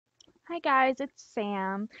Hi guys, it's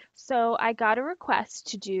Sam. So I got a request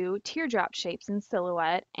to do teardrop shapes in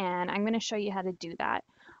Silhouette, and I'm going to show you how to do that.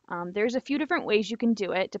 There's a few different ways you can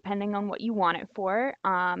do it depending on what you want it for,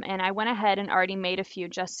 and I went ahead and already made a few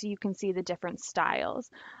just so you can see the different styles.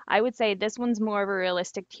 I would say this one's more of a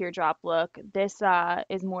realistic teardrop look. This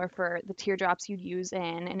is more for the teardrops you'd use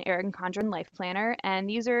in an Erin Condren Life Planner, and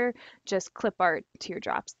these are just clip art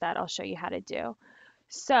teardrops that I'll show you how to do.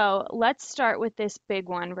 So let's start with this big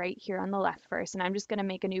one right here on the left first, and I'm just going to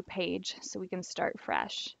make a new page so we can start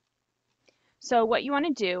fresh. So what you want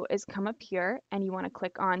to do is come up here and you want to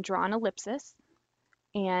click on Draw an Ellipsis.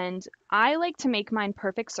 And I like to make mine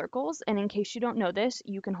perfect circles, and in case you don't know this,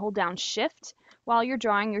 you can hold down Shift while you're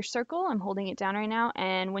drawing your circle. I'm holding it down right now,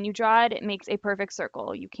 and when you draw it, it makes a perfect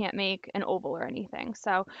circle. You can't make an oval or anything.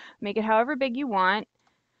 So make it however big you want,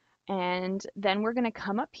 and then we're going to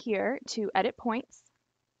come up here to Edit Points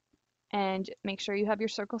and make sure you have your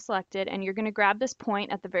circle selected, and you're going to grab this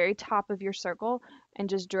point at the very top of your circle and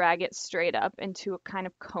just drag it straight up into a kind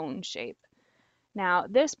of cone shape. Now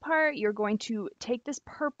this part, you're going to take this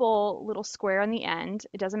purple little square on the end,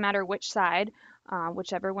 it doesn't matter which side,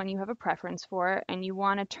 whichever one you have a preference for, and you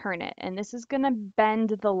want to turn it, and this is going to bend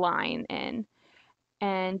the line in.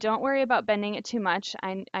 And don't worry about bending it too much.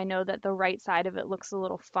 I know that the right side of it looks a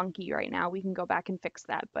little funky right now. We can go back and fix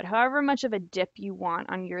that. But however much of a dip you want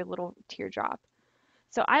on your little teardrop.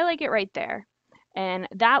 So I like it right there. And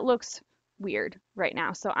that looks weird right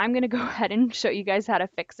now. So I'm going to go ahead and show you guys how to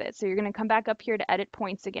fix it. So you're going to come back up here to edit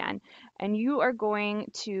points again. And you are going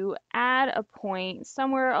to add a point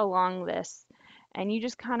somewhere along this, and you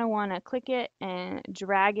just kind of want to click it and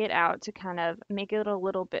drag it out to kind of make it a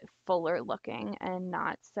little bit fuller looking and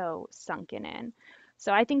not so sunken in.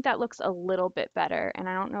 So I think that looks a little bit better, and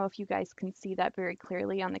I don't know if you guys can see that very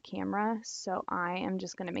clearly on the camera, so I am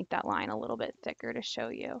just going to make that line a little bit thicker to show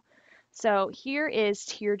you. So here is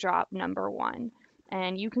teardrop number 1,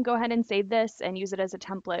 and you can go ahead and save this and use it as a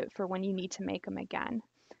template for when you need to make them again.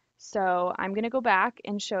 So I'm going to go back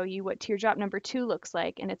and show you what teardrop number 2 looks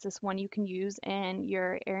like, and it's this one you can use in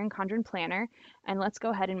your Erin Condren planner, and let's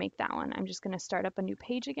go ahead and make that one. I'm just going to start up a new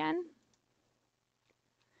page again.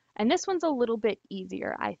 And this one's a little bit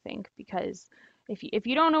easier, I think, because if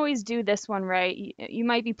you don't always do this one right, you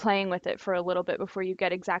might be playing with it for a little bit before you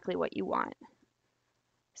get exactly what you want.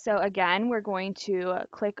 So again, we're going to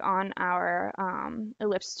click on our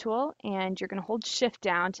ellipse tool, and you're going to hold Shift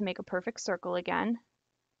down to make a perfect circle again.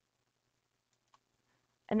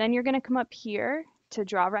 And then you're going to come up here to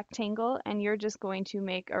draw rectangle, and you're just going to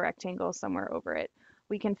make a rectangle somewhere over it.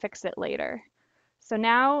 We can fix it later. So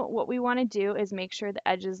now what we want to do is make sure the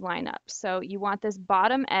edges line up. So you want this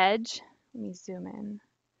bottom edge, let me zoom in.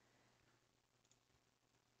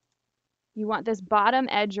 You want this bottom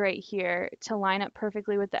edge right here to line up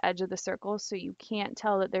perfectly with the edge of the circle so you can't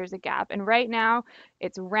tell that there's a gap. And right now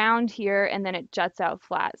it's round here and then it juts out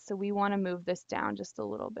flat. So we want to move this down just a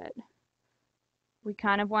little bit. We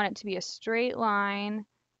kind of want it to be a straight line,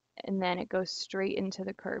 and then it goes straight into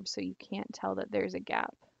the curve so you can't tell that there's a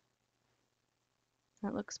gap.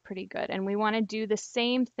 That looks pretty good. And we want to do the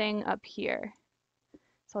same thing up here.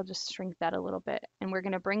 So I'll just shrink that a little bit. And we're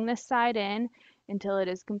going to bring this side in until it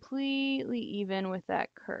is completely even with that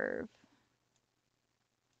curve.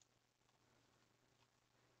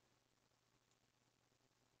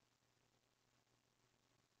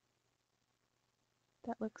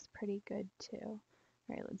 That looks pretty good too.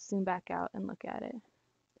 All right, let's zoom back out and look at it.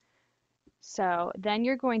 So then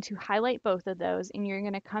you're going to highlight both of those, and you're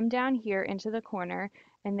going to come down here into the corner,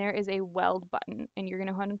 and there is a weld button, and you're going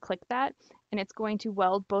to go ahead and click that, and it's going to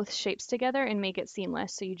weld both shapes together and make it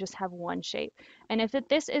seamless so you just have one shape. And if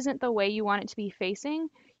this isn't the way you want it to be facing,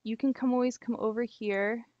 you can always come over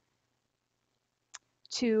here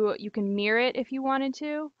to, you can mirror it if you wanted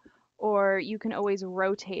to, or you can always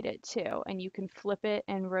rotate it too, and you can flip it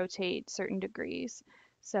and rotate certain degrees.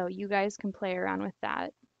 So you guys can play around with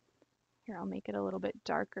that. Here, I'll make it a little bit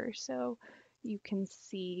darker so you can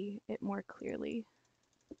see it more clearly.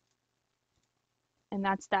 And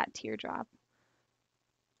that's that teardrop.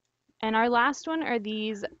 And our last one are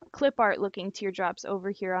these clip art looking teardrops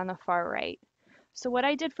over here on the far right. So what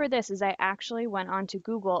I did for this is I actually went onto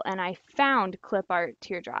Google and I found clip art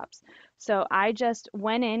teardrops. So I just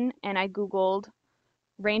went in and I Googled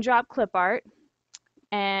raindrop clip art,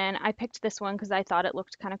 and I picked this one because I thought it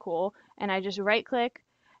looked kind of cool, and I just right click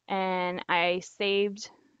and I save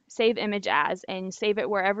image as, and save it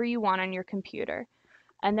wherever you want on your computer.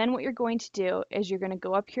 And then what you're going to do is you're going to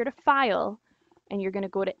go up here to File, and you're going to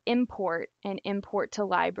go to Import and Import to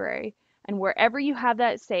Library. And wherever you have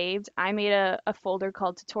that saved, I made a folder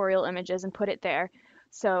called Tutorial Images and put it there.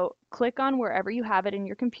 So click on wherever you have it in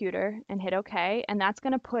your computer and hit OK, and that's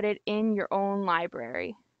going to put it in your own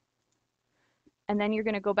library. And then you're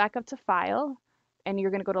going to go back up to File, and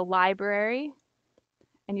you're going to go to Library,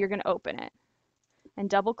 and you're going to open it. And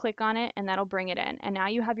double click on it, and that'll bring it in. And now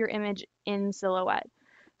you have your image in Silhouette.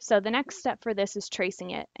 So the next step for this is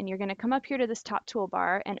tracing it. And you're going to come up here to this top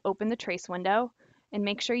toolbar and open the trace window, and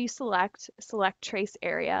make sure you select Trace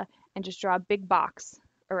Area, and just draw a big box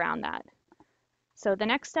around that. So the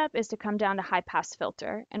next step is to come down to High Pass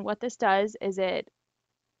Filter. And what this does is it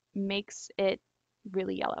makes it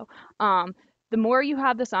really yellow. The more you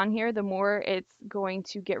have this on here, the more it's going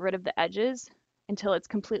to get rid of the edges until it's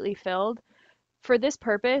completely filled. For this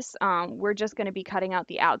purpose, we're just going to be cutting out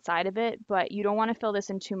the outside of it, but you don't want to fill this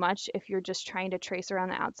in too much if you're just trying to trace around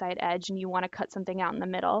the outside edge and you want to cut something out in the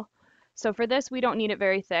middle. So for this, we don't need it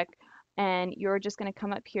very thick, and you're just going to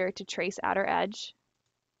come up here to trace outer edge.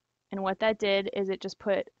 And what that did is it just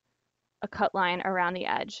put a cut line around the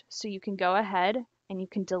edge. So you can go ahead and you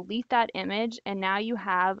can delete that image, and now you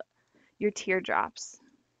have your teardrops.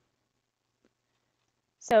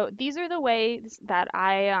 So these are the ways that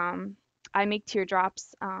I make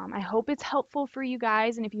teardrops. I hope it's helpful for you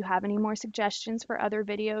guys, and if you have any more suggestions for other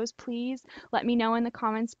videos, please let me know in the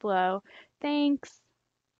comments below. Thanks!